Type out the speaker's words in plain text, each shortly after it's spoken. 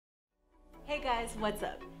Hey guys, what's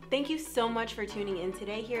up? Thank you so much for tuning in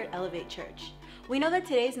today here at Elevate Church. We know that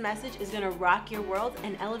today's message is going to rock your world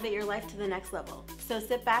and elevate your life to the next level. So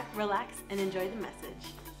sit back, relax, and enjoy the message.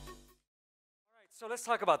 All right, so let's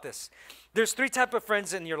talk about this. There's three types of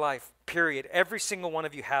friends in your life, period. Every single one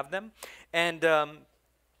of you have them. And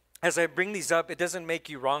as I bring these up, it doesn't make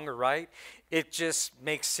you wrong or right. It just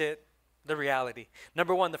makes it the reality.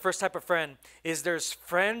 Number one, the first type of friend is there's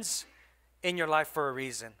friends in your life for a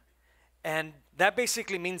reason. And that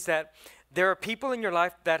basically means that there are people in your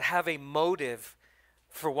life that have a motive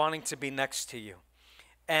for wanting to be next to you.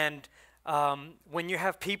 And when you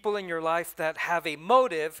have people in your life that have a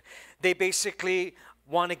motive, they basically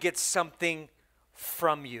want to get something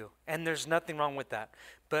from you. And there's nothing wrong with that.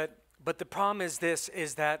 But the problem is this,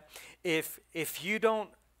 is that if you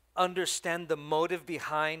don't understand the motive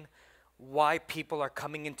behind why people are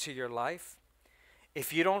coming into your life,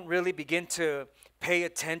 if you don't really begin to pay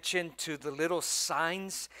attention to the little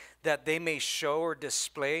signs that they may show or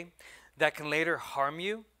display that can later harm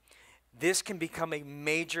you, this can become a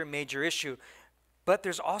major, major issue. But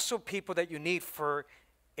there's also people that you need for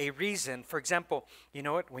a reason. For example, you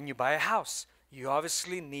know what? When you buy a house, you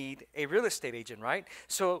obviously need a real estate agent, right?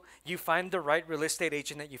 So you find the right real estate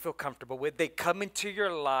agent that you feel comfortable with. They come into your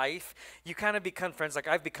life. You kind of become friends. Like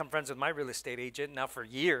I've become friends with my real estate agent now for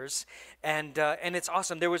years. And it's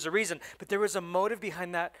awesome. There was a reason. But there was a motive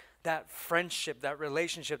behind that friendship, that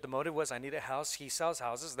relationship. The motive was, I need a house. He sells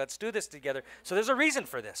houses. Let's do this together. So there's a reason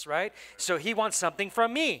for this, right? So he wants something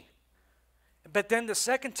from me. But then the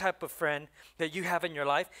second type of friend that you have in your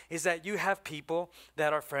life is that you have people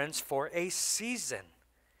that are friends for a season.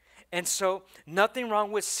 And so nothing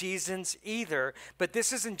wrong with seasons either, but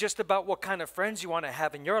this isn't just about what kind of friends you want to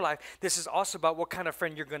have in your life. This is also about what kind of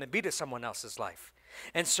friend you're going to be to someone else's life.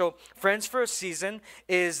 And so friends for a season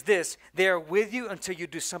is this: they are with you until you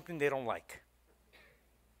do something they don't like.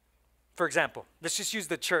 For example, let's just use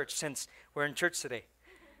the church since we're in church today.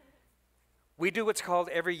 We do what's called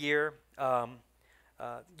every year,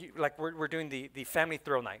 we're doing the family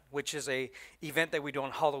throw night, which is a event that we do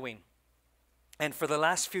on Halloween. And for the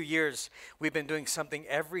last few years, we've been doing something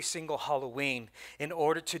every single Halloween in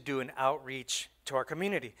order to do an outreach to our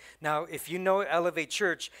community. Now, if you know Elevate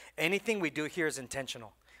Church, anything we do here is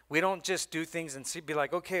intentional. We don't just do things and be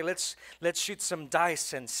like, okay, let's shoot some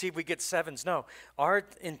dice and see if we get sevens. No, our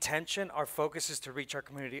intention, our focus is to reach our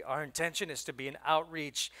community. Our intention is to be an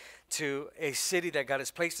outreach to a city that God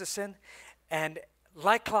has placed us in. And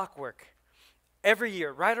like clockwork, every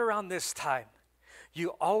year, right around this time, you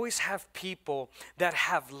always have people that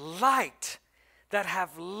have liked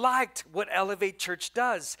what Elevate Church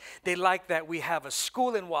does. They like that we have a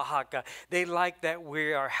school in Oaxaca. They like that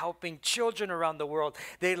we are helping children around the world.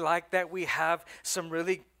 They like that we have some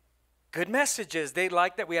really good messages. They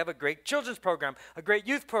like that we have a great children's program, a great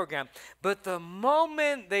youth program. But the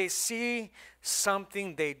moment they see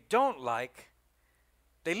something they don't like,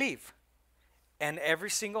 they leave. And every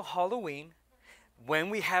single Halloween, when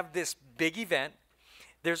we have this big event,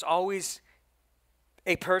 there's always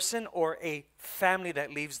a person or a family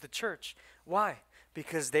that leaves the church. Why?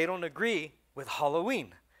 Because they don't agree with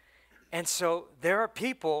Halloween. And so there are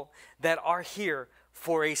people that are here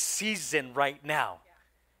for a season right now.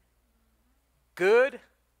 Good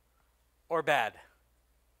or bad.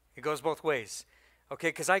 It goes both ways. Okay,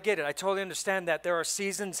 because I get it. I totally understand that there are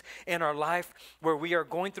seasons in our life where we are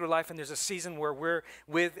going through life, and there's a season where we're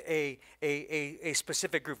with a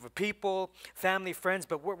specific group of people, family, friends,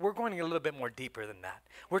 but we're going a little bit more deeper than that.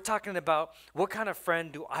 We're talking about what kind of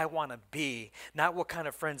friend do I want to be, not what kind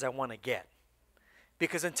of friends I want to get.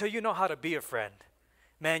 Because until you know how to be a friend,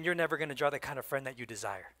 man, you're never going to draw the kind of friend that you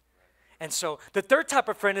desire. And so the third type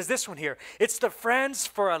of friend is this one here. It's the friends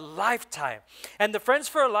for a lifetime. And the friends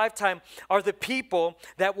for a lifetime are the people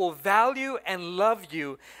that will value and love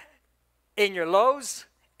you in your lows,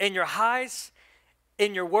 in your highs,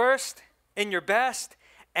 in your worst, in your best,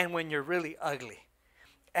 and when you're really ugly,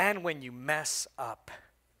 and when you mess up.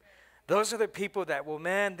 Those are the people that will,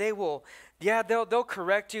 man, they'll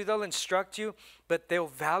correct you, they'll instruct you, but they'll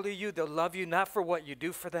value you, they'll love you, not for what you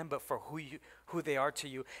do for them, but for who they are to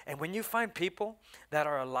you. And when you find people that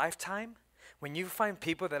are a lifetime, when you find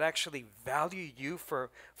people that actually value you for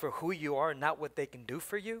who you are and not what they can do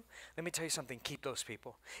for you, let me tell you something, keep those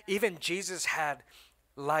people. Even Jesus had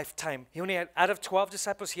lifetime. He only had, out of 12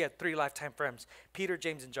 disciples, he had 3 lifetime friends, Peter,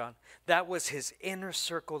 James, and John. That was his inner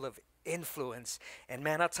circle of influence. And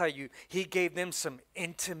man, I'll tell you, he gave them some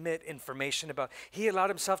intimate information about, he allowed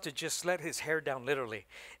himself to just let his hair down literally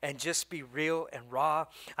and just be real and raw.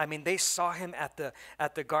 I mean, they saw him at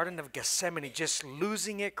the Garden of Gethsemane just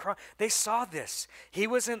losing it. They saw this. He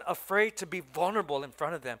wasn't afraid to be vulnerable in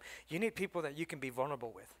front of them. You need people that you can be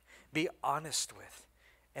vulnerable with, be honest with.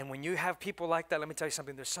 And when you have people like that, let me tell you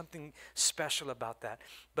something, there's something special about that.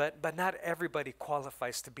 But not everybody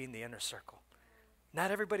qualifies to be in the inner circle.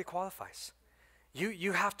 Not everybody qualifies.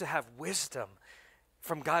 You have to have wisdom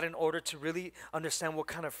from God in order to really understand what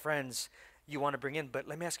kind of friends you want to bring in. But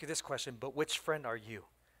let me ask you this question, but which friend are you?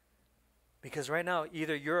 Because right now,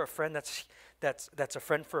 either you're a friend that's a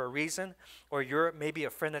friend for a reason, or you're maybe a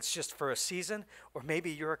friend that's just for a season, or maybe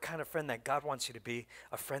you're a kind of friend that God wants you to be,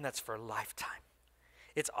 a friend that's for a lifetime.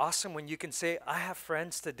 It's awesome when you can say, I have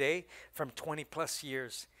friends today from 20 plus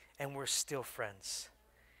years, and we're still friends.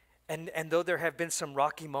 And though there have been some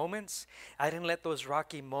rocky moments, I didn't let those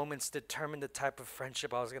rocky moments determine the type of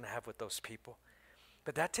friendship I was going to have with those people.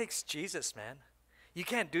 But that takes Jesus, man. You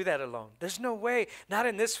can't do that alone. There's no way, not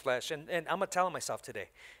in this flesh. And I'm going to tell myself today.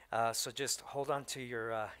 So just hold on to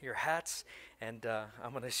your hats, and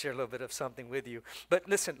I'm going to share a little bit of something with you. But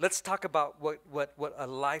listen, let's talk about what a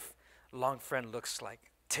lifelong friend looks like.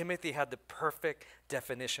 Timothy had the perfect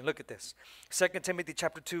definition. Look at this. 2 Timothy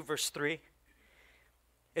chapter 2, verse 3.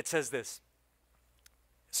 It says this.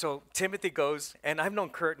 So Timothy goes, and I've known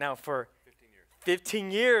Kurt now for 15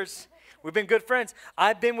 years. We've been good friends.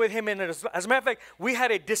 I've been with him, and as a matter of fact, we had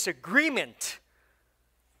a disagreement.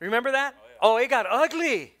 Remember that? Oh, it got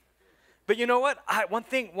ugly. But you know what? One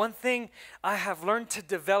thing I have learned to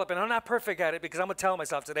develop, and I'm not perfect at it because I'm going to tell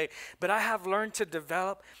myself today, but I have learned to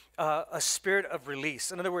develop a spirit of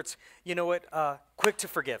release. In other words, you know what? Quick to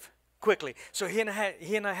forgive, quickly. So he and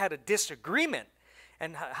I had a disagreement.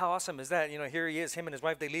 And how awesome is that? You know, here he is, him and his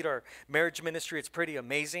wife, they lead our marriage ministry. It's pretty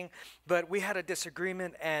amazing. But we had a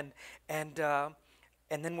disagreement, and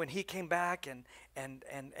then when he came back and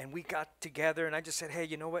we got together, and I just said, hey,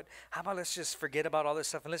 you know what? How about let's just forget about all this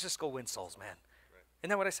stuff and let's just go win souls, man. Right. Isn't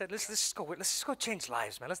that what I said? Let's just go change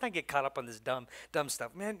lives, man. Let's not get caught up on this dumb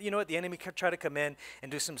stuff. Man, you know what? The enemy could try to come in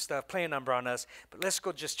and do some stuff, play a number on us, but let's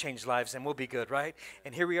go just change lives and we'll be good, right?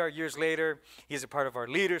 And here we are years later. He's a part of our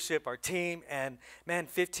leadership, our team, and man,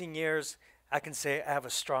 15 years, I can say I have a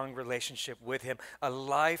strong relationship with him, a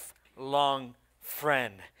lifelong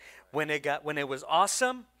friend. When it was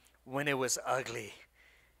awesome, when it was ugly,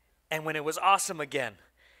 and when it was awesome again.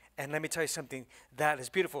 And let me tell you something, that is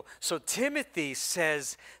beautiful. So Timothy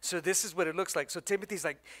says, so this is what it looks like. So Timothy's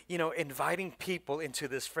like, you know, inviting people into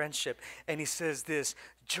this friendship. And he says this,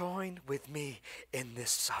 join with me in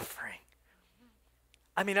this suffering.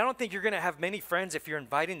 I mean, I don't think you're going to have many friends if you're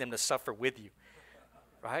inviting them to suffer with you,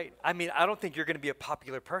 right? I mean, I don't think you're going to be a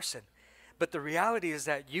popular person. But the reality is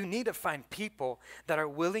that you need to find people that are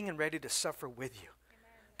willing and ready to suffer with you. Amen.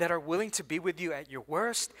 That are willing to be with you at your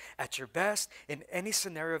worst, at your best, in any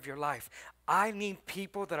scenario of your life. I need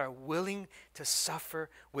people that are willing to suffer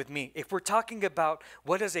with me. If we're talking about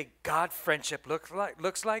what does a God friendship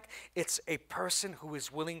looks like, it's a person who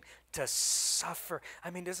is willing to suffer. I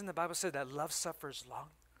mean, doesn't the Bible say that love suffers long?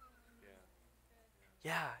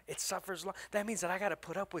 Yeah, it suffers long. That means that I got to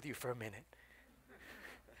put up with you for a minute.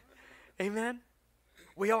 Amen?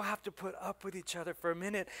 We all have to put up with each other for a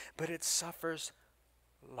minute, but it suffers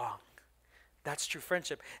long. That's true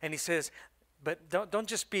friendship. And he says, but don't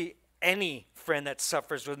just be any friend that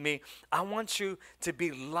suffers with me. I want you to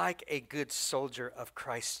be like a good soldier of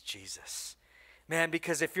Christ Jesus. Man,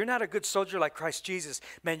 because if you're not a good soldier like Christ Jesus,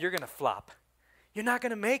 man, you're going to flop. You're not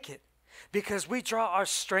going to make it. Because we draw our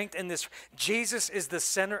strength in this. Jesus is the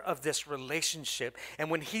center of this relationship.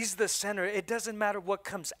 And when he's the center, it doesn't matter what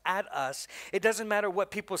comes at us. It doesn't matter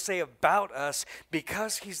what people say about us.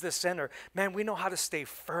 Because he's the center, man, we know how to stay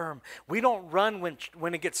firm. We don't run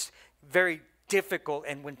when it gets very difficult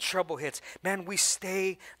and when trouble hits. Man, we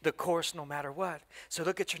stay the course no matter what. So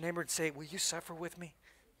look at your neighbor and say, will you suffer with me?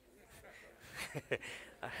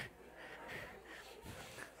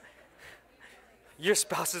 Your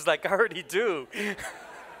spouse is like, I already do.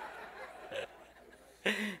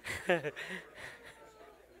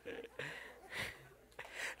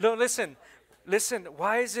 No, listen.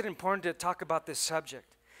 Why is it important to talk about this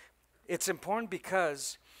subject? It's important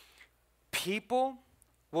because people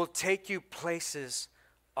will take you places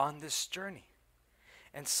on this journey.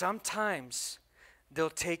 And sometimes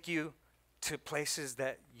they'll take you to places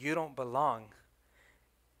that you don't belong.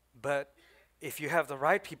 But if you have the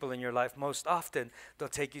right people in your life, most often they'll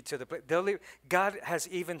take you to the place. God has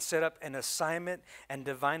even set up an assignment and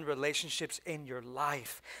divine relationships in your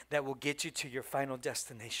life that will get you to your final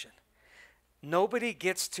destination. Nobody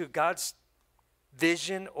gets to God's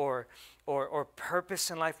vision or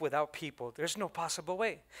purpose in life without people. There's no possible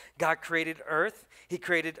way. God created earth. He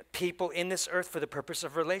created people in this earth for the purpose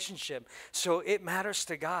of relationship. So it matters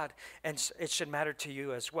to God, and it should matter to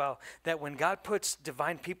you as well, that when God puts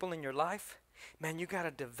divine people in your life, man, you got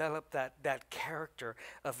to develop that character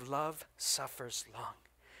of love suffers long.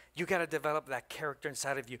 You got to develop that character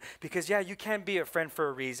inside of you. Because, yeah, you can be a friend for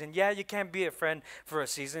a reason. Yeah, you can be a friend for a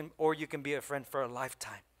season, or you can be a friend for a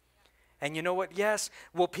lifetime. And you know what? Yes,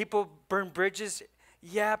 will people burn bridges?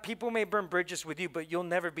 Yeah, people may burn bridges with you, but you'll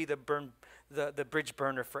never be the bridge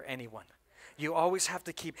burner for anyone. You always have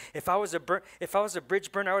to keep. If I was a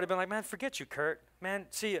bridge burner, I would have been like, man, forget you, Kurt. Man,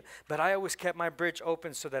 see you. But I always kept my bridge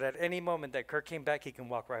open so that at any moment that Kurt came back, he can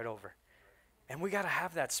walk right over. And we got to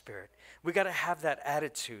have that spirit. We got to have that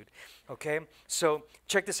attitude. Okay? So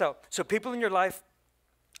check this out. So people in your life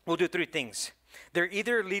will do three things. They're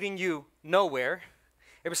either leading you nowhere.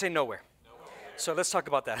 Everybody say nowhere. So let's talk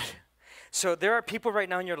about that. So there are people right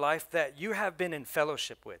now in your life that you have been in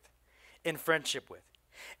fellowship with, in friendship with.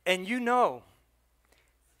 And you know,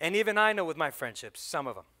 and even I know with my friendships, some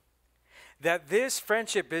of them, that this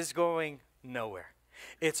friendship is going nowhere.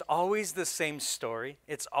 It's always the same story.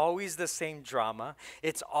 It's always the same drama.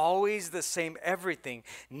 It's always the same everything.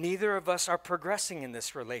 Neither of us are progressing in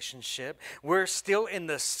this relationship. We're still in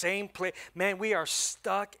the same place. Man, we are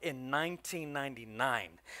stuck in 1999.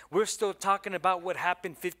 We're still talking about what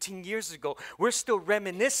happened 15 years ago. We're still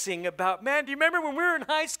reminiscing about, man, do you remember when we were in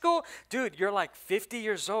high school? Dude, you're like 50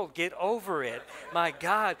 years old. Get over it. My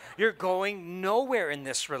God, you're going nowhere in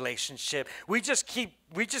this relationship. We just keep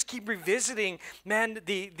revisiting, man,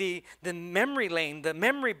 the memory lane, the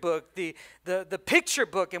memory book, the picture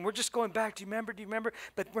book, and we're just going back. Do you remember?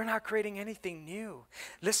 But we're not creating anything new.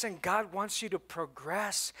 Listen, God wants you to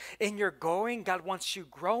progress in your going. God wants you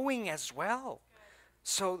growing as well.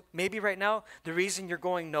 So maybe right now, the reason you're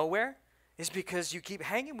going nowhere is because you keep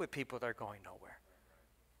hanging with people that are going nowhere.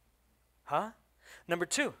 Huh? Number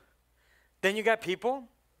two, then you got people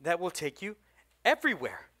that will take you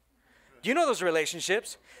everywhere. Do you know those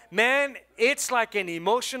relationships? Man, it's like an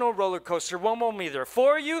emotional roller coaster. One moment they're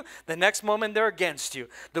for you, the next moment they're against you.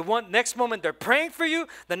 Next moment they're praying for you,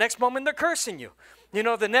 the next moment they're cursing you. You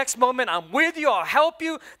know, the next moment I'm with you, I'll help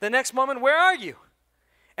you. The next moment, where are you?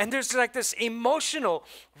 And there's like this emotional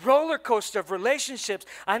roller coaster of relationships.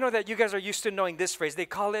 I know that you guys are used to knowing this phrase. They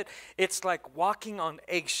call it, it's like walking on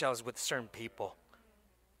eggshells with certain people.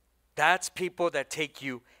 That's people that take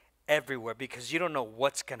you everywhere because you don't know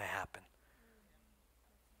what's going to happen.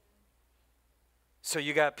 So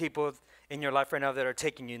you got people in your life right now that are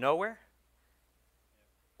taking you nowhere,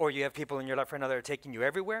 or you have people in your life right now that are taking you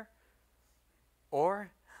everywhere,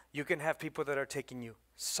 or you can have people that are taking you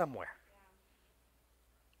somewhere.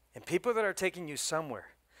 And people that are taking you somewhere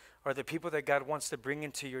are the people that God wants to bring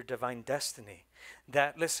into your divine destiny.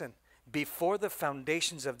 That, listen, before the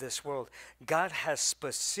foundations of this world, God has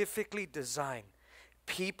specifically designed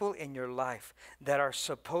people in your life that are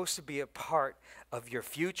supposed to be a part of your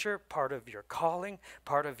future, part of your calling,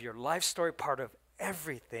 part of your life story, part of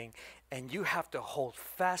everything. And you have to hold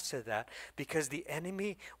fast to that because the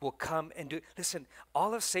enemy will come and do. Listen,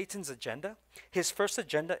 all of Satan's agenda, his first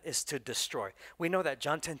agenda is to destroy. We know that,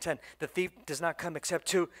 John 10:10, the thief does not come except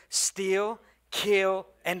to steal, kill,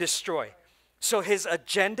 and destroy. So his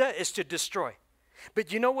agenda is to destroy.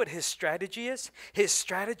 But you know what his strategy is? His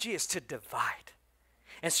strategy is to divide.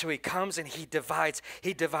 And so he comes and he divides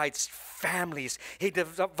families, he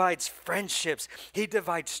divides friendships, he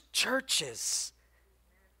divides churches.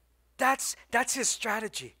 That's his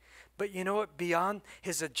strategy. But you know what? Beyond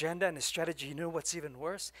his agenda and his strategy, you know what's even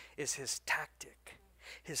worse? Is his tactic.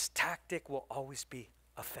 His tactic will always be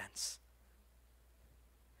offense.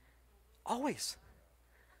 Always.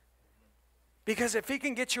 Because if he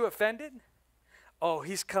can get you offended, oh,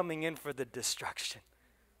 he's coming in for the destruction.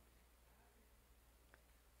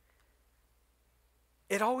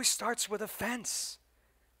 It always starts with offense.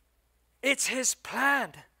 It's his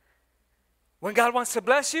plan. When God wants to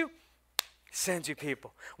bless you, he sends you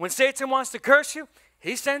people. When Satan wants to curse you,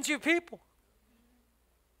 he sends you people.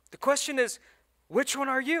 The question is, which one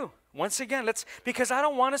are you? Once again, because I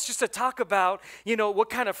don't want us just to talk about, what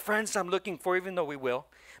kind of friends I'm looking for, even though we will.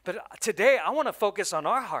 But today, I want to focus on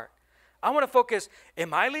our heart. I want to focus,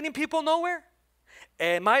 am I leading people nowhere?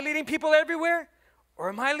 Am I leading people everywhere? Or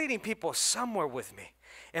am I leading people somewhere with me?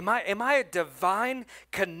 Am I a divine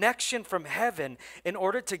connection from heaven in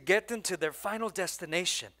order to get them to their final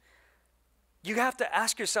destination? You have to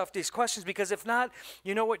ask yourself these questions, because if not,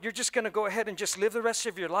 you know what? You're just going to go ahead and just live the rest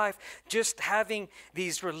of your life just having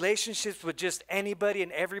these relationships with just anybody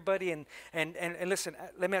and everybody. And listen,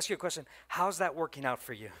 let me ask you a question. How's that working out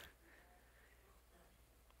for you?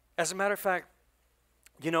 As a matter of fact,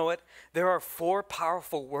 you know what? There are 4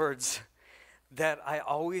 powerful words that I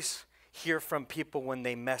always hear from people when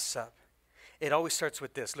they mess up. It always starts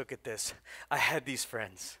with this. Look at this. I had these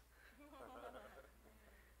friends.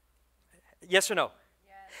 Yes or no?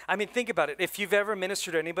 Yes. I mean, think about it. If you've ever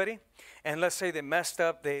ministered to anybody, and let's say they messed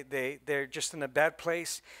up, they're just in a bad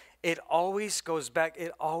place, it always goes back,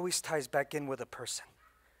 it always ties back in with a person.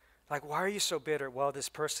 Like, why are you so bitter? Well, this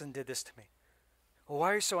person did this to me. Well,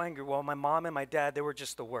 why are you so angry? Well, my mom and my dad, they were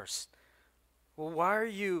just the worst. Well, why are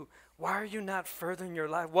you not furthering your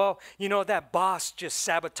life? Well, you know, that boss just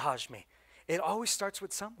sabotaged me. It always starts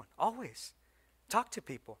with someone, always. Talk to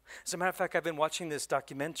people. As a matter of fact, I've been watching this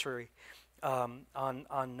documentary on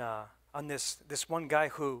this one guy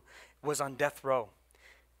who was on death row,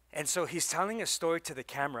 and so he's telling a story to the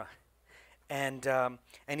camera, and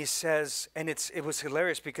he says, and it was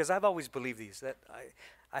hilarious, because I've always believed that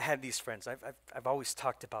I had these friends. I've always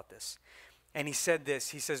talked about this, and he said this.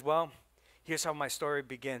 He says, well, here's how my story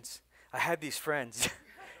begins. I had these friends,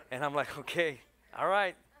 and I'm like, okay, all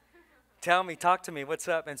right, tell me, talk to me, what's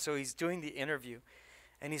up? And so he's doing the interview,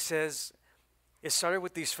 and he says, it started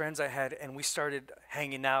with these friends I had, and we started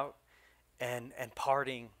hanging out and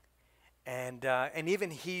partying. And even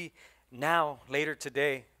he now, later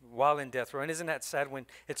today, while in death row, and isn't that sad when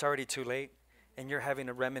it's already too late and you're having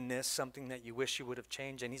to reminisce something that you wish you would have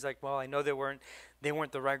changed? And he's like, well, I know they weren't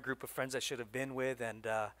the right group of friends I should have been with. And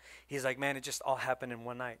he's like, man, it just all happened in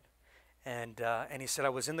one night. And he said, I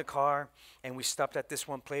was in the car, and we stopped at this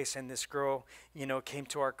one place, and this girl, you know, came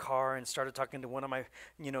to our car and started talking to one of my,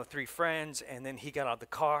 3 friends, and then he got out of the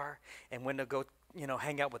car and went to go,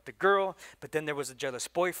 hang out with the girl. But then there was a jealous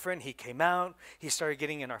boyfriend. He came out. He started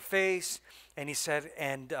getting in our face, and he said,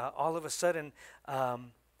 and all of a sudden,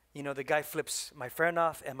 the guy flips my friend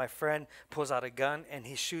off, and my friend pulls out a gun, and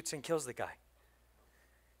he shoots and kills the guy.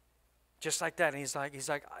 Just like that. And he's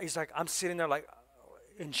like, I'm sitting there like,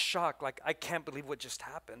 in shock, like, I can't believe what just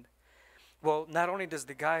happened. Well, not only does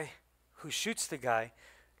the guy who shoots the guy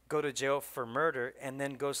go to jail for murder and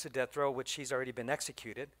then goes to death row, which he's already been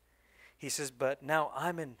executed, he says, but now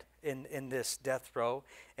I'm in this death row,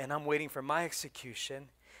 and I'm waiting for my execution,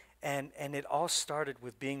 and it all started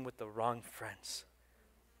with being with the wrong friends.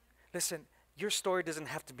 Listen, your story doesn't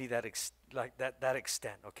have to be that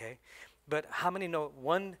extent, okay? But how many know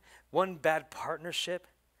one bad partnership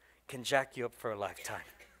can jack you up for a lifetime?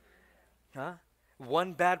 Huh?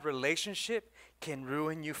 One bad relationship can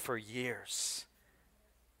ruin you for years.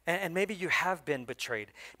 And maybe you have been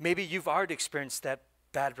betrayed. Maybe you've already experienced that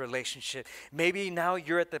bad relationship. Maybe now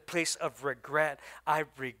you're at the place of regret. I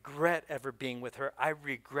regret ever being with her. I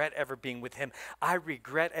regret ever being with him. I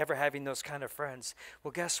regret ever having those kind of friends.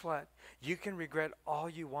 Well, guess what? You can regret all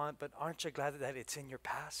you want, but aren't you glad that it's in your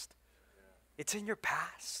past? It's in your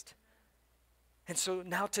past. And so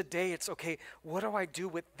now today it's, okay, what do I do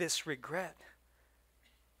with this regret?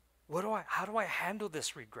 How do I handle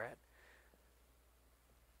this regret?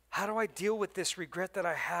 How do I deal with this regret that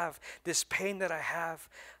I have, this pain that I have?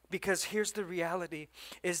 Because here's the reality,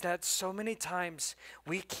 is that so many times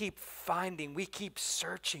we keep finding, we keep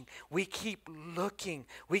searching, we keep looking,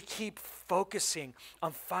 we keep focusing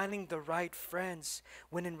on finding the right friends,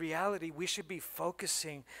 when in reality we should be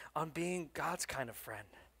focusing on being God's kind of friend.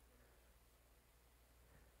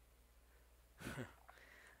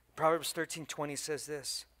 Proverbs 13:20 says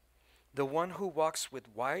this, the one who walks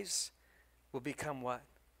with wise will become what?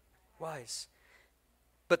 Wise.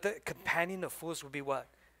 But the companion of fools will be what?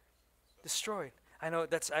 Destroyed. I know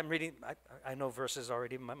I'm reading, I know verses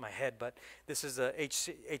already in my head, but this is a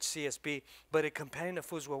HCSB. But a companion of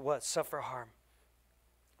fools will what? Suffer harm.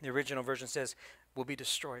 The original version says, will be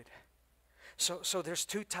destroyed. So there's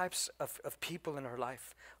 2 types of people in our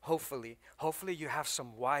life. Hopefully you have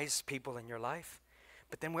some wise people in your life.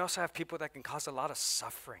 But then we also have people that can cause a lot of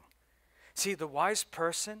suffering. See, the wise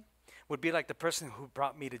person would be like the person who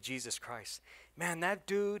brought me to Jesus Christ. Man, that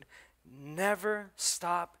dude never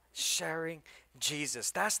stopped sharing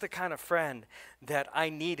Jesus. That's the kind of friend that I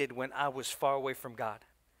needed when I was far away from God.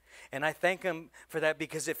 And I thank him for that,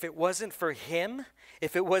 because if it wasn't for him,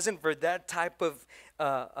 if it wasn't for that type of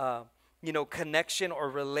connection or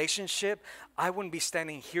relationship, I wouldn't be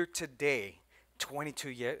standing here today 22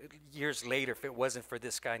 years later if it wasn't for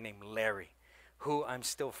this guy named Larry, who I'm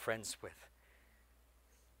still friends with.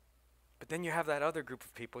 But then you have that other group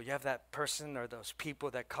of people. You have that person or those people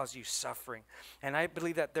that cause you suffering. And I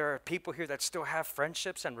believe that there are people here that still have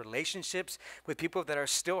friendships and relationships with people that are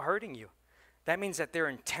still hurting you. That means that they're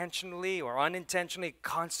intentionally or unintentionally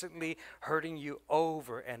constantly hurting you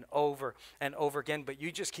over and over and over again, but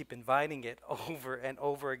you just keep inviting it over and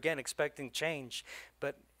over again, expecting change.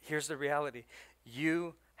 But here's the reality.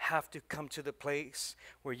 You have to come to the place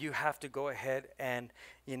where you have to go ahead and,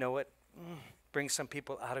 you know what, bring some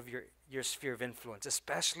people out of your sphere of influence,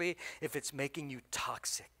 especially if it's making you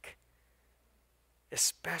toxic.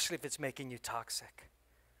 Especially if it's making you toxic.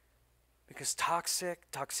 Because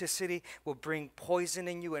toxicity will bring poison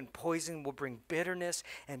in you, and poison will bring bitterness,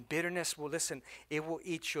 and bitterness will, listen, it will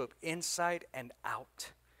eat you up inside and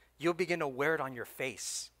out. You'll begin to wear it on your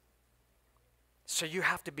face. So you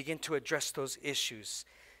have to begin to address those issues.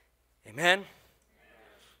 Amen?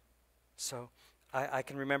 So I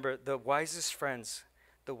can remember the wisest friends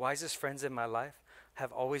in my life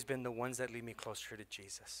have always been the ones that lead me closer to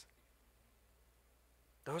Jesus.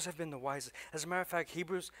 Those have been the wisest. As a matter of fact,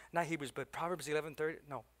 Proverbs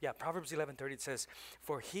 11:30, it says,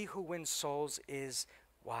 "For he who wins souls is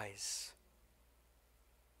wise."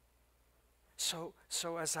 So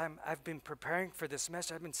as I've been preparing for this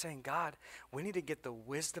message, I've been saying, God, we need to get the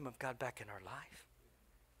wisdom of God back in our life.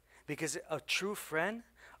 Because a true friend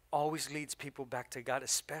always leads people back to God,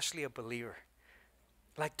 especially a believer.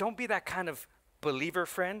 Like, don't be that kind of believer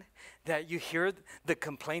friend that you hear the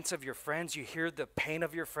complaints of your friends, you hear the pain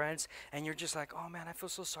of your friends, and you're just like, oh man, I feel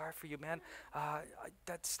so sorry for you, man.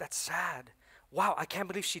 That's sad. Wow, I can't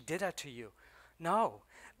believe she did that to you. No,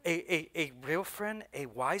 a real friend, a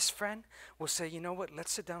wise friend will say, you know what,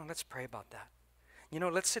 let's sit down and let's pray about that. You know,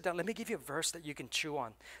 let's sit down. Let me give you a verse that you can chew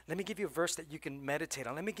on. Let me give you a verse that you can meditate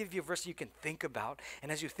on. Let me give you a verse you can think about.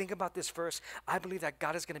 And as you think about this verse, I believe that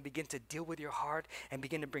God is going to begin to deal with your heart and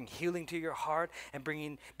begin to bring healing to your heart and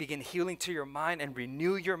begin healing to your mind and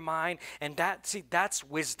renew your mind. And that's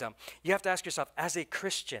wisdom. You have to ask yourself, as a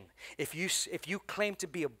Christian, if you claim to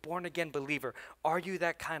be a born-again believer, are you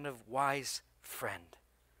that kind of wise friend?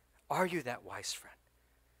 Are you that wise friend?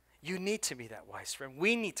 You need to be that wise friend.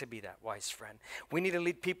 We need to be that wise friend. We need to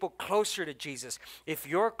lead people closer to Jesus. If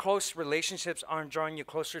your close relationships aren't drawing you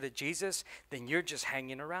closer to Jesus, then you're just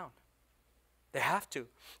hanging around. They have to.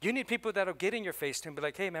 You need people that'll get in your face and be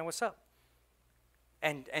like, hey man, what's up?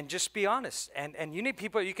 And just be honest. And you need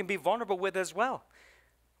people you can be vulnerable with as well.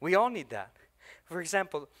 We all need that. For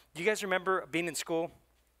example, do you guys remember being in school?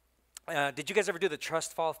 Did you guys ever do the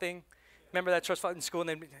trust fall thing? Remember that trust fall in school? And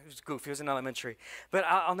then it was goofy. It was in elementary. But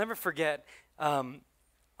I'll never forget.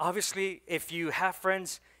 Obviously, if you have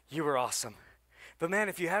friends, you were awesome. But man,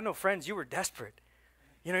 if you had no friends, you were desperate.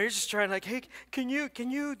 You know, you're just trying like, hey, can you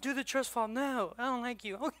do the trust fall? No, I don't like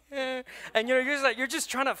you. Okay. And you're just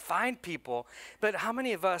trying to find people. But how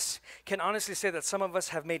many of us can honestly say that some of us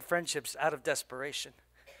have made friendships out of desperation?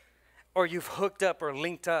 Or you've hooked up or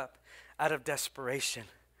linked up out of desperation?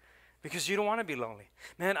 Because you don't want to be lonely.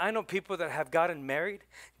 Man, I know people that have gotten married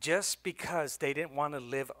just because they didn't want to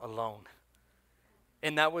live alone.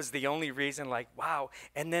 And that was the only reason, like, wow.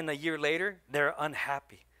 And then a year later, they're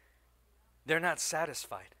unhappy. They're not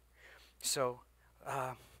satisfied. So,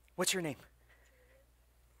 what's your name?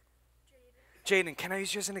 Jaden. Can I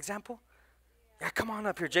use you as an example? Yeah, come on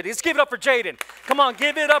up here, Jaden. Let's give it up for Jaden. Come on,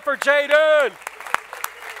 give it up for Jaden.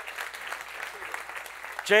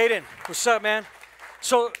 Jaden, what's up, man?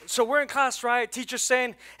 So we're in class, right? Teacher's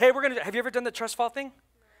saying, hey, have you ever done the trust fall thing?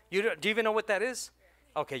 Do you even know what that is?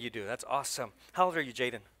 Okay, you do. That's awesome. How old are you,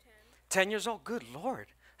 Jaden? 10 years old? Good Lord.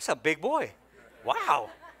 That's a big boy. Wow.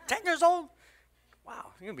 10 years old? Wow.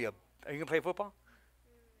 Are you going to play football?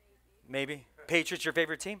 Maybe. Patriots your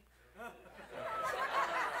favorite team?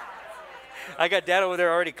 I got dad over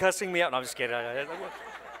there already cussing me out. No, I'm just kidding.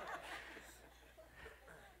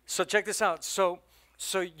 So check this out. So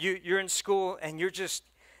you're in school and you're just,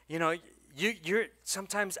 you know, you're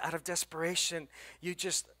sometimes out of desperation, you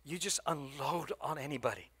just unload on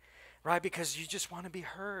anybody, right? Because you just want to be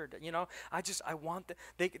heard. You know, I want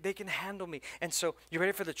they can handle me. And so you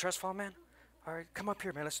ready for the trust fall, man? All right, come up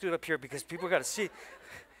here, man. Let's do it up here because people got to see.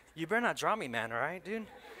 You better not draw me, man. All right, dude.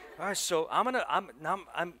 All right, so I'm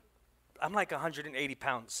like 180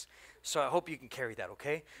 pounds, so I hope you can carry that.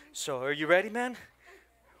 Okay. So are you ready, man?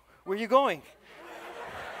 Where are you going?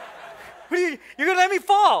 You're gonna let me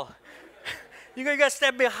fall. You gotta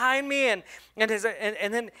step behind me and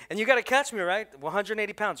you gotta catch me, right?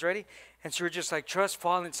 180 pounds, ready? And so we're just like trust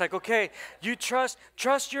fall, and it's like, okay, you trust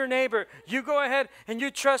your neighbor. You go ahead and you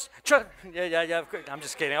trust. Yeah. I'm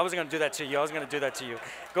just kidding. I wasn't gonna do that to you.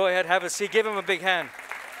 Go ahead, have a seat. Give him a big hand.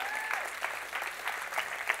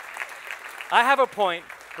 I have a point.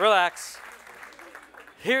 Relax.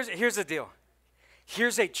 Here's the deal.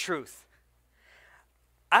 Here's a truth.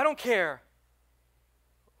 I don't care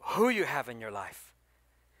who you have in your life.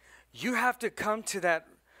 You have to come to that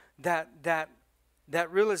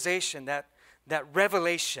realization, that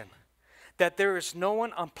revelation, that there is no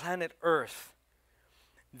one on planet Earth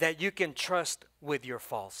that you can trust with your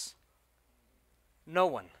faults. No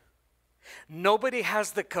one. Nobody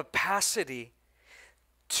has the capacity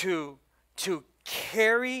to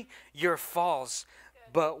carry your faults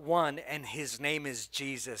but one, and his name is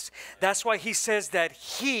Jesus. That's why he says that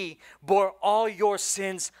he bore all your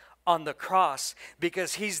sins on the cross,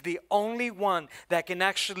 because he's the only one that can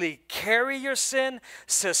actually carry your sin,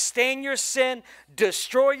 sustain your sin,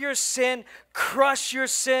 destroy your sin, crush your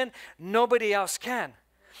sin. Nobody else can.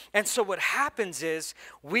 And so what happens is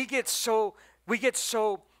we get so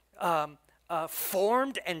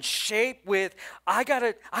formed and shaped with, I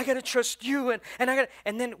gotta trust you, and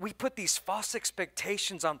then we put these false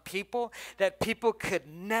expectations on people that people could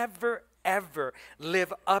never ever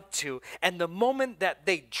live up to. And the moment that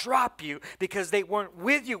they drop you because they weren't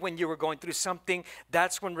with you when you were going through something,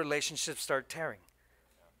 that's when relationships start tearing.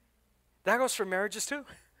 That goes for marriages too.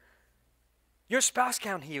 Your spouse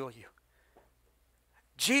can't heal you.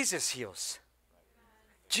 Jesus heals.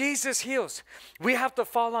 Jesus heals. We have to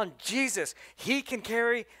fall on Jesus. He can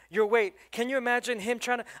carry your weight. Can you imagine him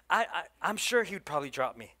trying to, I'm sure he would probably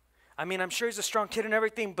drop me. I mean, I'm sure he's a strong kid and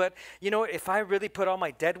everything, but you know what? If I really put all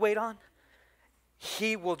my dead weight on,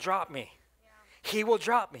 he will drop me. Yeah. He will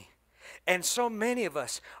drop me. And so many of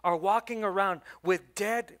us are walking around with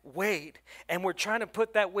dead weight, and we're trying to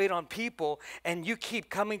put that weight on people, and you keep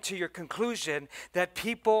coming to your conclusion that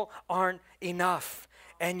people aren't enough.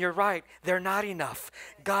 And you're right, they're not enough.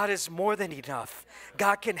 God is more than enough.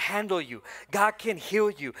 God can handle you. God can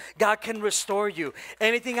heal you. God can restore you.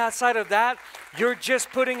 Anything outside of that, you're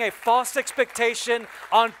just putting a false expectation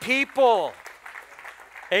on people.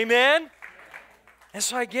 Amen? And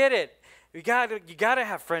so I get it. You gotta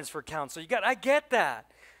have friends for counsel. I get that.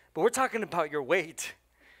 But we're talking about your weight.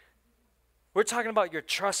 We're talking about your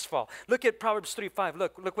trust fall. Look at Proverbs 3:5.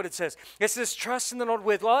 Look what it says. It says, trust in the Lord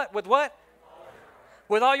with what? With what?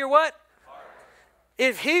 With all your what? Heart.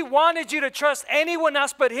 If he wanted you to trust anyone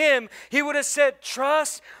else but him, he would have said,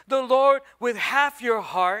 trust the Lord with half your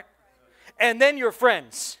heart and then your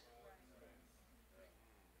friends.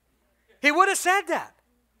 He would have said that.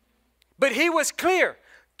 But he was clear.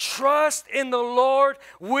 Trust in the Lord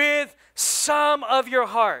with some of your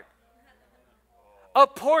heart. A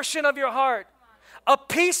portion of your heart. A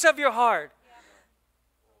piece of your heart.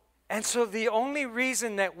 And so the only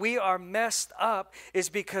reason that we are messed up is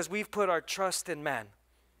because we've put our trust in man.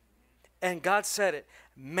 And God said it.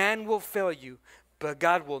 Man will fail you, but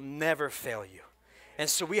God will never fail you. And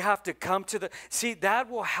so we have to come to that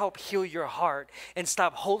will help heal your heart and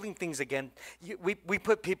stop holding things again. We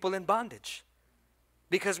put people in bondage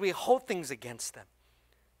because we hold things against them.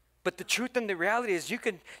 But the truth and the reality is you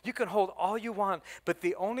can hold all you want, but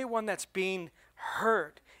the only one that's being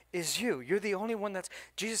hurt is you. You're the only one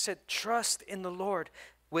Jesus said, trust in the Lord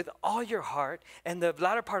with all your heart. And the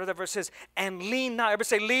latter part of the verse says, and lean not. Everybody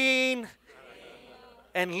say lean.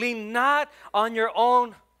 And lean not on your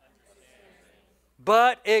own,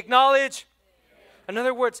 but acknowledge. In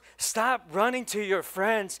other words, stop running to your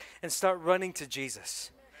friends and start running to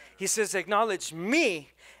Jesus. He says, acknowledge me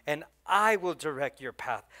and I will direct your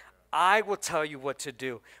path. I will tell you what to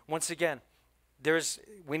do. Once again,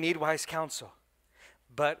 we need wise counsel.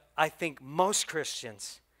 But I think most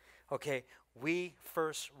Christians, we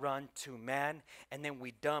first run to man, and then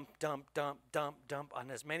we dump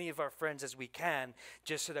on as many of our friends as we can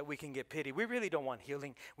just so that we can get pity. We really don't want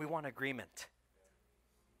healing. We want agreement.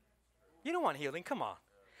 You don't want healing. Come on.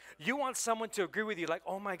 You want someone to agree with you like,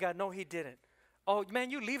 oh, my God, no, he didn't. Oh,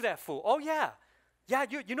 man, you leave that fool. Oh, yeah. Yeah,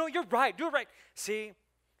 you know, you're right. Do it right. See,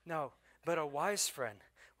 no, but a wise friend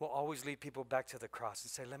will always lead people back to the cross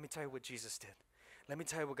and say, let me tell you what Jesus did. Let me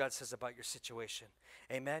tell you what God says about your situation.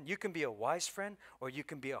 Amen. You can be a wise friend or you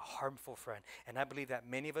can be a harmful friend. And I believe that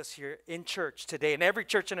many of us here in church today, in every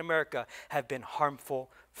church in America, have been harmful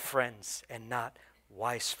friends and not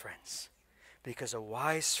wise friends. Because a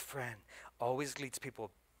wise friend always leads people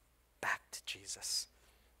back to Jesus.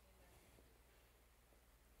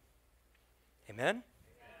 Amen?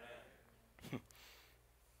 Amen.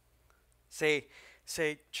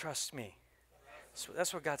 Say, trust me. So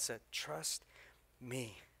that's what God said. Trust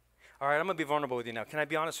me. All right, I'm going to be vulnerable with you now. Can I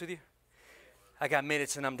be honest with you? I got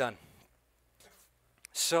minutes and I'm done.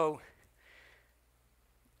 So,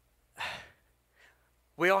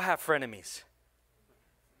 we all have frenemies.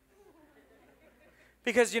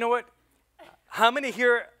 Because you know what? How many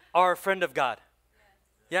here are a friend of God?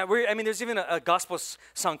 Yeah, I mean, there's even a gospel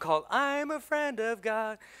song called "I'm a Friend of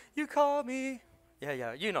God." You call me.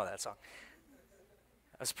 Yeah, you know that song.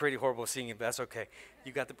 That's pretty horrible singing, but that's okay.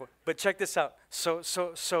 You got the point. But check this out.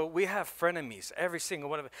 So we have frenemies, every single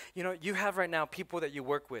one of them. You know, you have right now people that you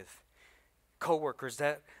work with, coworkers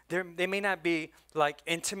that they may not be like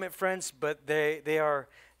intimate friends, but they are,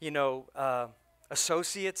 you know,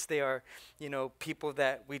 associates. They are, you know, people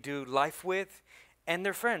that we do life with, and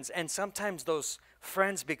they're friends. And sometimes those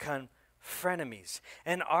friends become frenemies.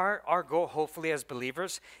 And our goal, hopefully, as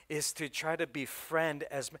believers, is to try to befriend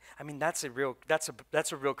I mean, that's a real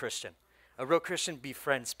Christian. A real Christian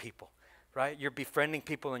befriends people, right? You're befriending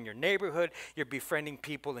people in your neighborhood. You're befriending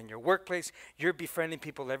people in your workplace. You're befriending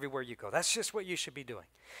people everywhere you go. That's just what you should be doing.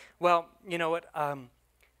 Well, you know what? I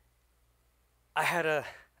had a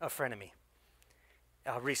frenemy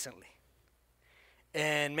recently.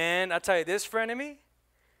 And man, I tell you, this frenemy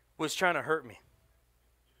was trying to hurt me.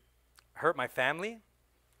 Hurt my family,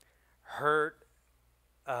 hurt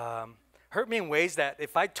me in ways that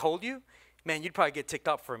if I told you, man, you'd probably get ticked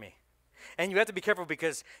off for me. And you have to be careful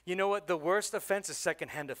because you know what? The worst offense is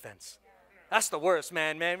secondhand offense. That's the worst,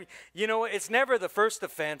 man. You know what? It's never the first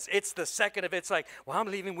offense. It's the second of it. It's like, well,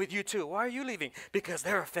 I'm leaving with you too. Why are you leaving? Because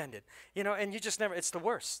they're offended. You know, and you just never, it's the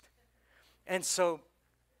worst. And so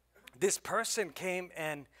this person came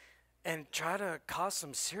and tried to cause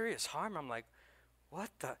some serious harm. I'm like, what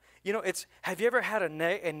the? You know, have you ever had a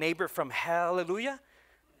neighbor from Hallelujah?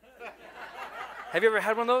 Have you ever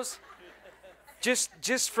had one of those?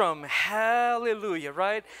 Just from Hallelujah,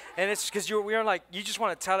 right? And it's because we are like, you just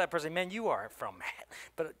want to tell that person, man, you are from,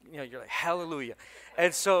 but you know, you're like, Hallelujah.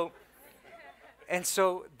 And so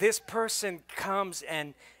this person comes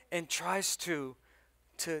and tries to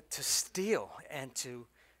steal and to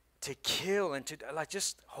kill and to, like,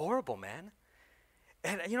 just horrible, man.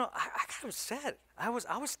 And, you know, I got upset. I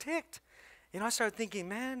was ticked. You know, I started thinking,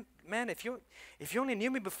 man, if you only knew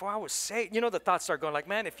me before I was saved, you know, the thoughts start going like,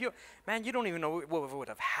 man, you don't even know what would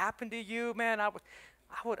have happened to you, man.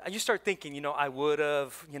 You start thinking, you know, I would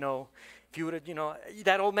have, you know, if you would have, you know,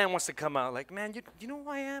 that old man wants to come out like, man, you know who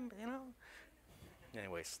I am, you know.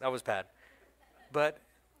 Anyways, that was bad. But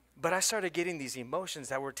I started getting these emotions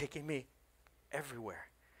that were taking me everywhere.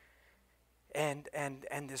 And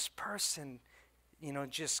this person, you know,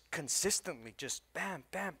 just consistently, just bam,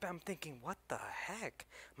 bam, bam, thinking, what the heck?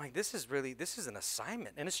 I'm like, this is an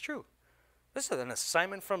assignment. And it's true. This is an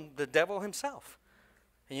assignment from the devil himself.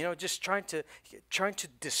 And, you know, just trying to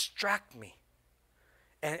distract me.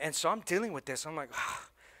 And so I'm dealing with this. I'm like, oh,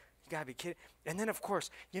 you gotta be kidding. And then, of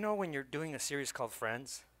course, you know when you're doing a series called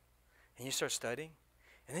Friends, and you start studying,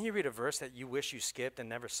 and then you read a verse that you wish you skipped and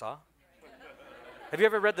never saw? Have you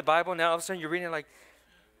ever read the Bible, and now all of a sudden you're reading it like,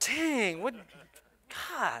 dang, what...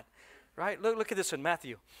 God, right? Look at this one,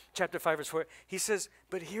 Matthew chapter 5, verse 4. He says,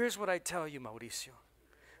 but here's what I tell you, Mauricio.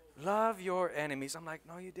 Love your enemies. I'm like,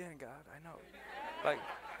 no, you didn't, God. I know.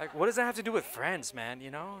 Like, what does that have to do with friends, man? You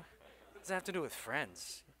know? What does that have to do with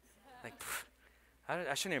friends? Like,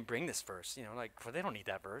 I shouldn't even bring this verse, you know, like, well, they don't need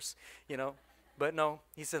that verse, you know? But no,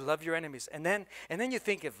 he said, love your enemies. And then you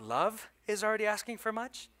think if love is already asking for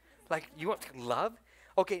much, like, you want love?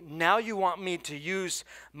 Okay, now you want me to use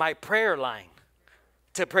my prayer line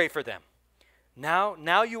to pray for them. Now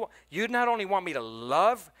you not only want me to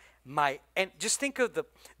love and just think of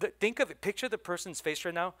it, picture the person's face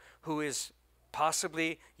right now who is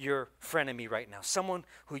possibly your frenemy right now. Someone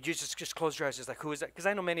who you just close your eyes, just like, who is that? Because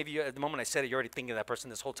I know many of you, at the moment I said it, you're already thinking of that person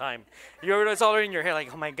this whole time. It's already in your head,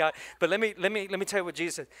 like, oh my God. But let me tell you what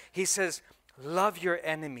Jesus said. He says, love your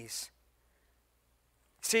enemies.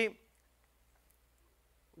 See,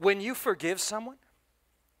 when you forgive someone,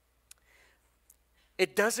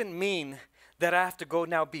 it doesn't mean that I have to go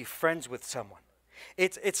now be friends with someone.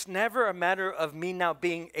 It's never a matter of me now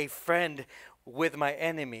being a friend with my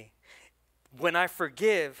enemy. When I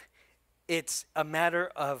forgive, it's a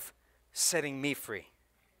matter of setting me free.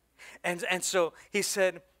 And so he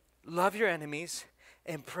said, love your enemies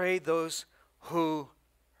and pray those who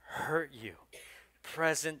hurt you.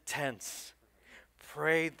 Present tense.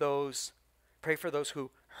 Pray for those who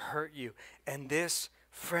hurt you. And this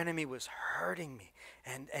frenemy was hurting me.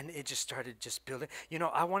 And it just started just building. You know,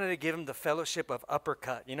 I wanted to give him the fellowship of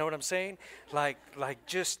uppercut. You know what I'm saying? I'm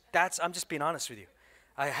just being honest with you.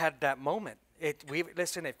 I had that moment.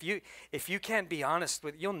 Listen, if you can't be honest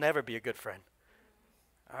with, you'll never be a good friend.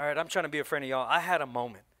 All right, I'm trying to be a friend of y'all. I had a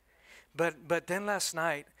moment. But then last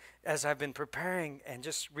night, as I've been preparing and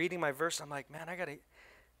just reading my verse, I'm like, man,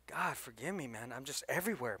 God, forgive me, man. I'm just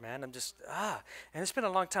everywhere, man. And it's been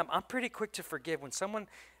a long time. I'm pretty quick to forgive. When someone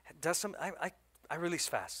does something, I release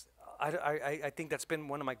fast. I think that's been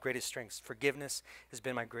one of my greatest strengths. Forgiveness has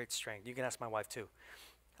been my great strength. You can ask my wife too.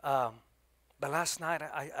 But last night,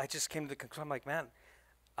 I just came to the conclusion, I'm like, man,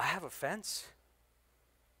 I have offense.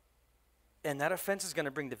 And that offense is going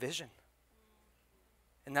to bring division.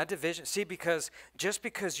 And that division, see, because just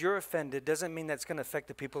because you're offended doesn't mean that's going to affect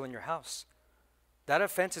the people in your house. That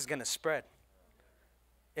offense is going to spread.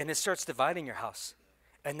 And it starts dividing your house.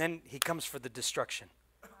 And then he comes for the destruction.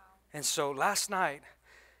 And so last night,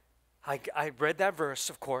 I read that verse,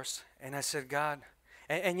 of course, and I said, God,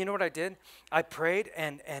 and you know what I did? I prayed,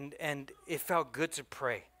 and it felt good to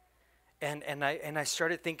pray. And I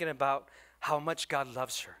started thinking about how much God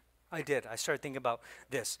loves her. I did. I started thinking about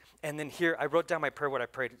this. And then here, I wrote down my prayer, what I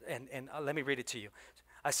prayed, and let me read it to you.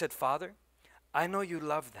 I said, Father, I know you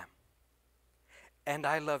love them, and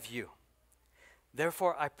I love you.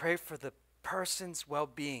 Therefore, I pray for the person's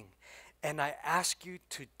well-being, and I ask you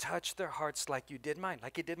to touch their hearts like you did mine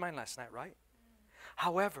last night, right?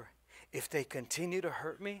 However, if they continue to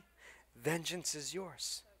hurt me, vengeance is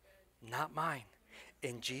yours, not mine.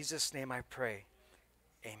 In Jesus' name I pray,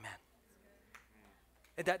 amen.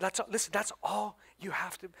 Listen, that's all you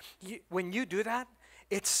have to, when you do that,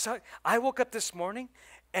 I woke up this morning,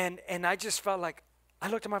 and I just felt like, I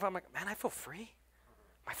looked at my phone, I'm like, man, I feel free.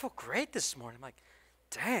 I feel great this morning. I'm like,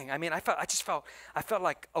 dang. I mean, I felt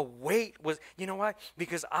like a weight was, you know why?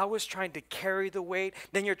 Because I was trying to carry the weight.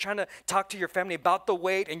 Then you're trying to talk to your family about the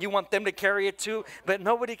weight, and you want them to carry it too, but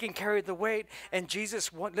nobody can carry the weight. And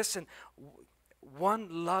Jesus, one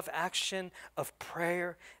love action of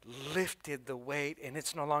prayer lifted the weight, and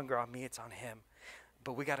it's no longer on me, it's on him.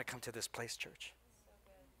 But we got to come to this place, church.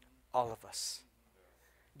 All of us.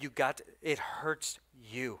 It hurts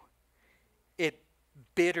you. It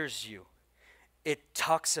bitters you. It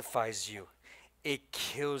toxifies you. It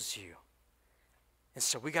kills you. And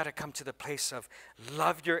so we got to come to the place of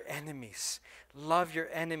love your enemies. Love your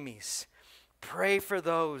enemies. Pray for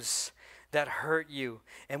those that hurt you.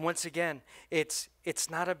 And once again, it's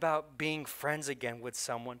not about being friends again with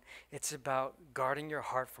someone. It's about guarding your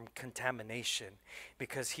heart from contamination.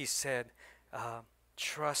 Because he said,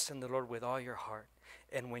 trust in the Lord with all your heart.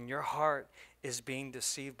 And when your heart is being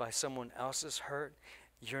deceived by someone else's hurt,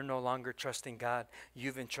 you're no longer trusting God.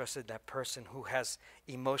 You've entrusted that person who has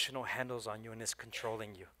emotional handles on you and is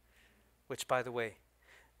controlling you. Which, by the way,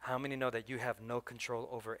 how many know that you have no control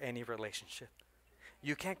over any relationship?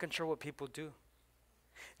 You can't control what people do.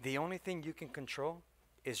 The only thing you can control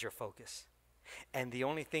is your focus. And the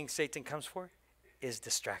only thing Satan comes for is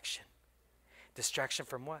distraction. Distraction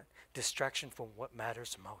from what? Distraction from what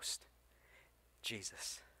matters most.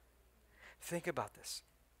 Jesus. Think about this.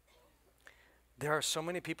 There are so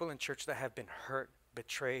many people in church that have been hurt,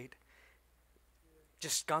 betrayed,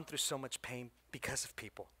 just gone through so much pain because of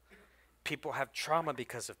people. People have trauma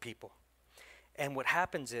because of people. And what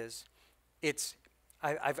happens is,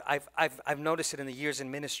 I've noticed it in the years in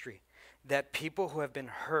ministry, that people who have been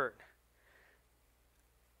hurt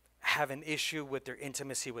have an issue with their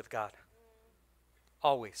intimacy with God.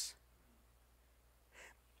 Always.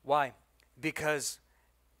 Why? Because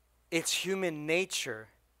it's human nature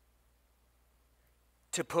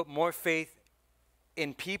to put more faith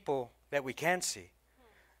in people that we can see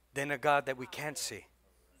than a God that we can't see.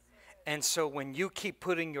 And so when you keep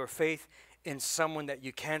putting your faith in someone that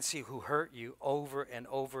you can't see who hurt you over and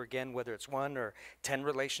over again, whether it's 1 or 10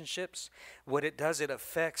 relationships, what it does, it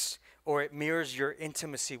affects or it mirrors your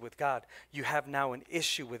intimacy with God. You have now an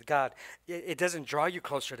issue with God. It doesn't draw you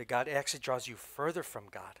closer to God. It actually draws you further from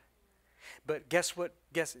God. But guess what?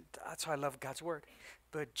 That's why I love God's word.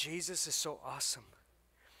 But Jesus is so awesome.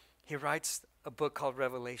 He writes a book called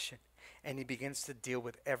Revelation, and he begins to deal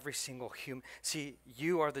with every single human. See,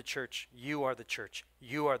 you are the church. You are the church.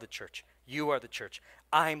 You are the church. You are the church.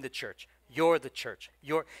 I'm the church. You're the church.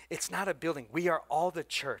 It's not a building. We are all the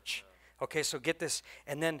church. Okay, so get this.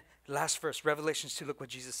 And then last verse, Revelation 2, look what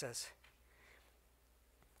Jesus says.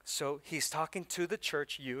 So he's talking to the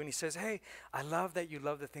church, you, and he says, hey, I love that you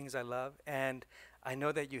love the things I love, and I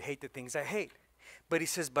know that you hate the things I hate. But he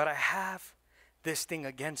says, but I have this thing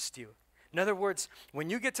against you. In other words, when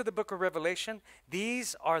you get to the book of Revelation,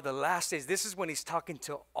 these are the last days. This is when he's talking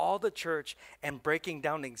to all the church and breaking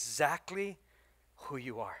down exactly who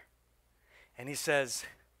you are. And he says,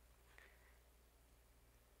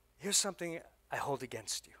 here's something I hold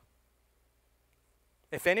against you.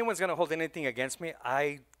 If anyone's going to hold anything against me,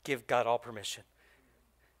 I give God all permission,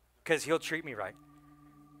 because he'll treat me right.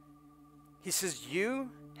 He says, you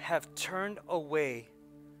have turned away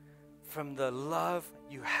from the love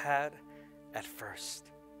you had at first.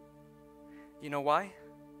 You know why?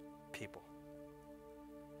 People.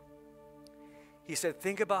 He said,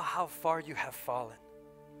 think about how far you have fallen.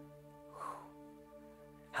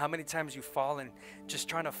 How many times you've fallen just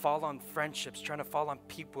trying to fall on friendships, trying to fall on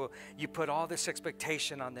people. You put all this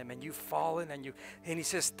expectation on them and you've fallen and he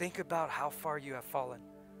says, think about how far you have fallen.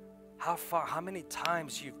 How many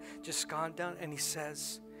times you've just gone down. And he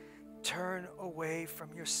says, turn away from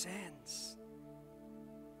your sins.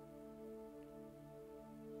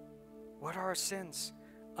 What are our sins?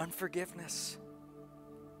 Unforgiveness,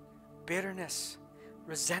 bitterness,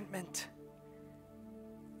 resentment,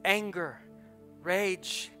 anger,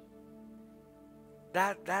 rage.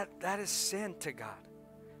 That is sin to God.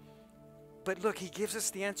 But look, he gives us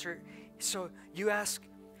the answer. So you ask,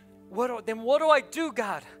 what do I do,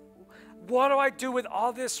 God? What do I do with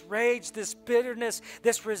all this rage, this bitterness,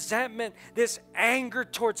 this resentment, this anger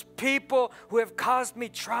towards people who have caused me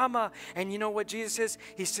trauma? And you know what Jesus says?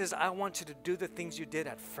 He says, I want you to do the things you did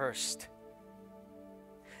at first.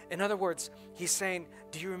 In other words, he's saying,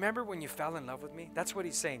 do you remember when you fell in love with me? That's what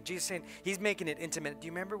he's saying. Jesus is saying, he's making it intimate. Do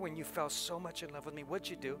you remember when you fell so much in love with me? What'd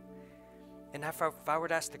you do? And if I were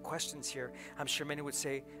to ask the questions here, I'm sure many would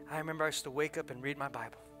say, I remember I used to wake up and read my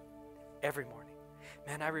Bible every morning.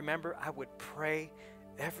 Man, I remember I would pray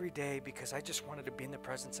every day because I just wanted to be in the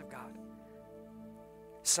presence of God.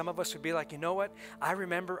 Some of us would be like, you know what? I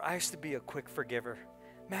remember I used to be a quick forgiver.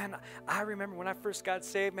 Man, I remember when I first got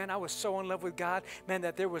saved, man, I was so in love with God, man,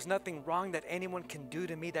 that there was nothing wrong that anyone can do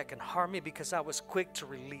to me that can harm me because I was quick to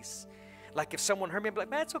release. Like if someone hurt me, I'd be like,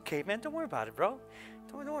 man, it's okay, man. Don't worry about it, bro.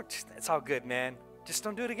 Don't worry. It's all good, man. Just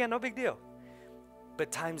don't do it again. No big deal.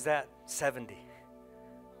 But times that 70.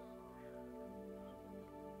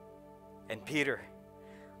 And Peter,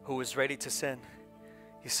 who was ready to sin,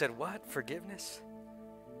 he said, what? Forgiveness?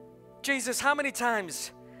 Jesus, how many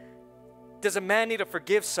times does a man need to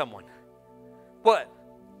forgive someone? What?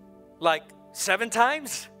 Like 7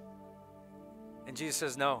 times? And Jesus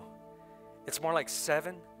says, no. It's more like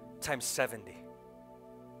 7 times 70.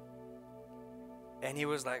 And he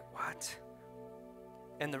was like, what?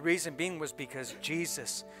 And the reason being was because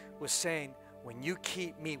Jesus was saying, when you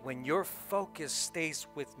keep me, when your focus stays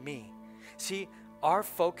with me. See, our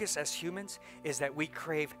focus as humans is that we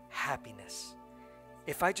crave happiness.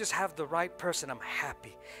 If I just have the right person, I'm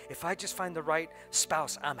happy. If I just find the right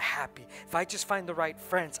spouse, I'm happy. If I just find the right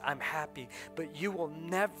friends, I'm happy. But you will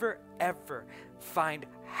never, ever find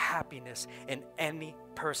happiness in any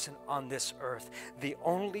person on this earth. The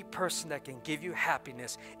only person that can give you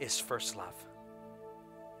happiness is first love.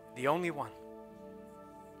 The only one.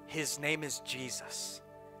 His name is Jesus.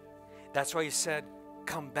 That's why he said,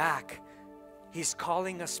 come back. He's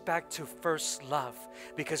calling us back to first love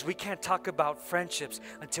because we can't talk about friendships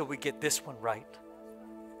until we get this one right.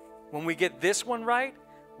 When we get this one right,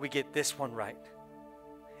 we get this one right.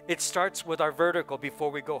 It starts with our vertical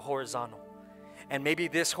before we go horizontal. And maybe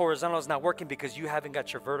this horizontal is not working because you haven't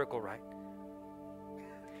got your vertical right.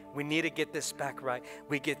 We need to get this back right.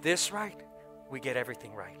 We get this right, we get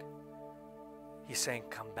everything right. He's saying,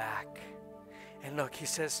 come back. And look, he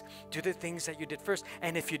says, do the things that you did first.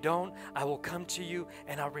 And if you don't, I will come to you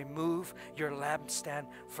and I'll remove your lampstand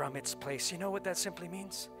from its place. You know what that simply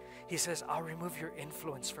means? He says, I'll remove your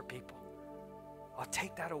influence for people. I'll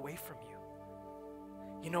take that away from you.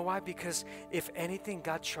 You know why? Because if anything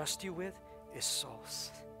God trusts you with is souls.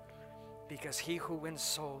 Because he who wins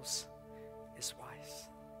souls is wise.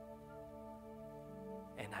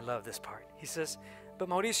 And I love this part. He says, but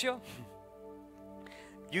Mauricio,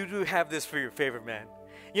 you do have this for your favorite man.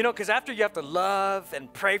 You know, because after you have to love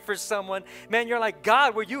and pray for someone, man, you're like,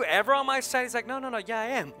 God, were you ever on my side? He's like, no, yeah, I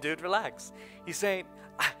am, dude, relax. He's saying,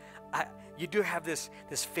 you do have this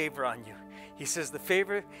favor on you. He says the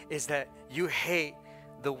favor is that you hate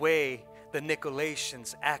the way the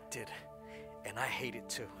Nicolaitans acted, and I hate it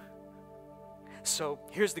too. So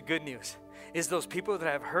here's the good news, is those people that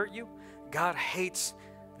have hurt you, God hates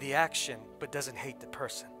the action, but doesn't hate the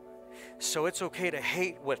person. So it's okay to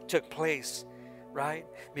hate what took place, right?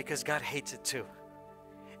 Because God hates it too.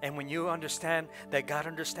 And when you understand that God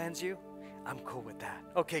understands you, I'm cool with that.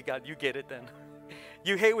 Okay, God, you get it then.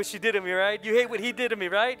 You hate what she did to me, right? You hate what he did to me,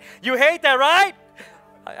 right? You hate that, right?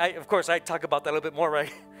 Of course, I talk about that a little bit more,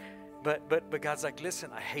 right? But God's like, listen,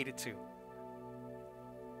 I hate it too.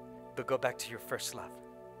 But go back to your first love.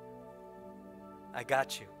 I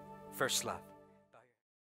got you. First love.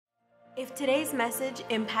 If today's message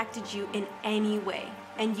impacted you in any way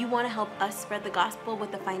and you want to help us spread the gospel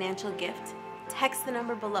with a financial gift, text the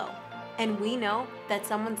number below. And we know that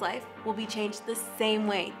someone's life will be changed the same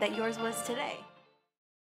way that yours was today.